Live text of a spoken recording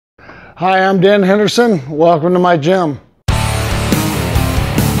Hi, I'm Dan Henderson. Welcome to my gym.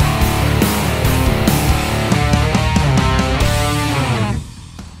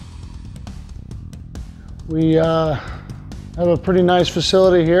 We have a pretty nice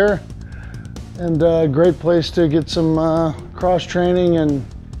facility here and a great place to get some cross training and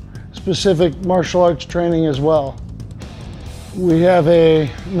specific martial arts training as well. We have a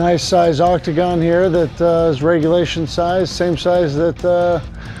nice size octagon here that is regulation size, same size that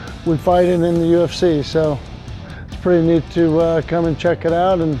we fight in the UFC. So it's pretty neat to come and check it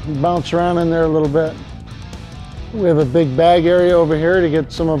out and bounce around in there a little bit. We have a big bag area over here to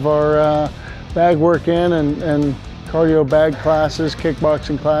get some of our bag work in and cardio bag classes,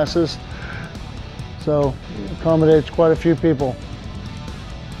 kickboxing classes. So it accommodates quite a few people.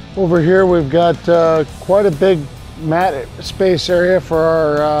 Over here we've got quite a big mat space area for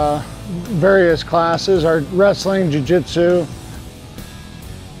our various classes, our wrestling, Jiu Jitsu.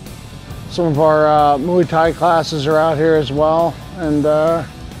 Some of our Muay Thai classes are out here as well. And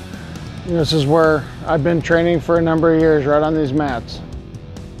this is where I've been training for a number of years, right on these mats.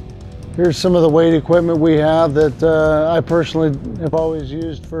 Here's some of the weight equipment we have that I personally have always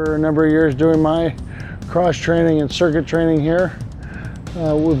used for a number of years doing my cross training and circuit training here.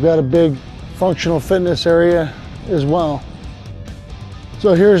 We've got a big functional fitness area as well.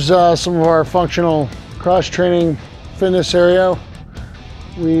 So here's some of our functional cross training fitness area.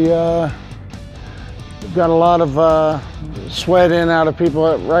 We've got a lot of sweat in out of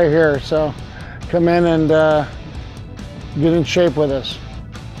people right here, so come in and get in shape with us.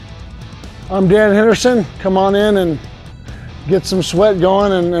 I'm Dan Henderson. Come on in and get some sweat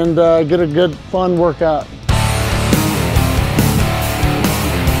going and get a good fun workout.